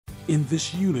In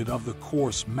this unit of the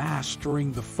course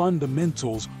Mastering the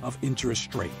Fundamentals of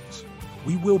Interest Rates,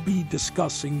 we will be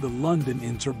discussing the London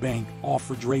Interbank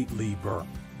Offered Rate LIBOR,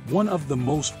 one of the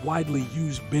most widely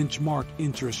used benchmark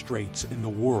interest rates in the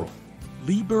world.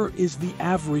 LIBOR is the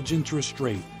average interest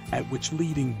rate at which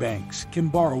leading banks can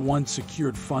borrow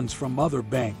unsecured funds from other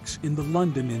banks in the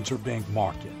London interbank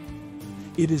market.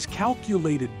 It is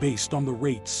calculated based on the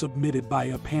rates submitted by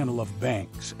a panel of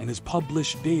banks and is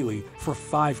published daily for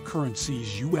 5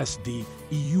 currencies: USD,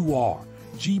 EUR,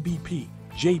 GBP,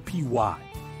 JPY,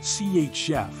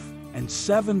 CHF, and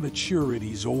 7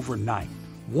 maturities overnight: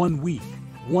 1 week,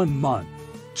 1 month,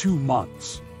 2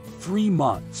 months, 3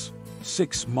 months,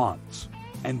 6 months,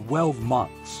 and 12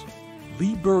 months.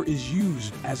 LIBOR is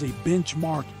used as a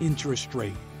benchmark interest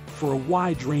rate for a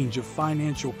wide range of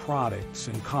financial products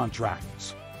and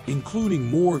contracts, including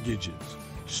mortgages,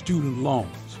 student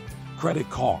loans, credit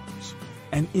cards,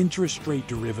 and interest rate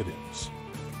derivatives.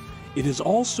 It is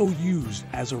also used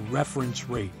as a reference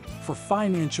rate for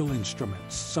financial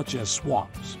instruments such as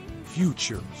swaps,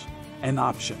 futures, and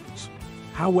options.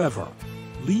 However,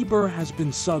 LIBOR has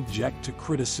been subject to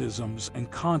criticisms and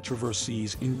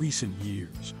controversies in recent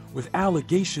years, with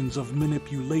allegations of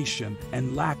manipulation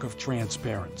and lack of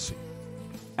transparency.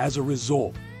 As a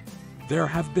result, there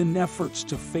have been efforts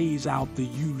to phase out the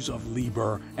use of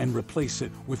LIBOR and replace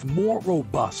it with more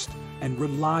robust and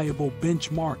reliable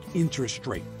benchmark interest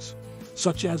rates,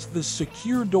 such as the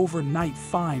Secured Overnight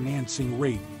Financing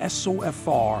Rate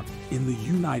 (SOFR) in the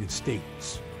United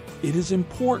States. It is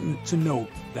important to note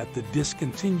that the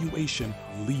discontinuation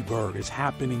of LIBOR is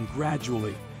happening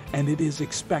gradually, and it is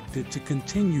expected to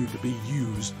continue to be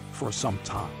used for some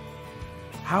time.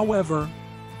 However,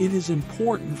 it is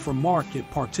important for market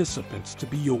participants to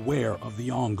be aware of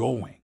the ongoing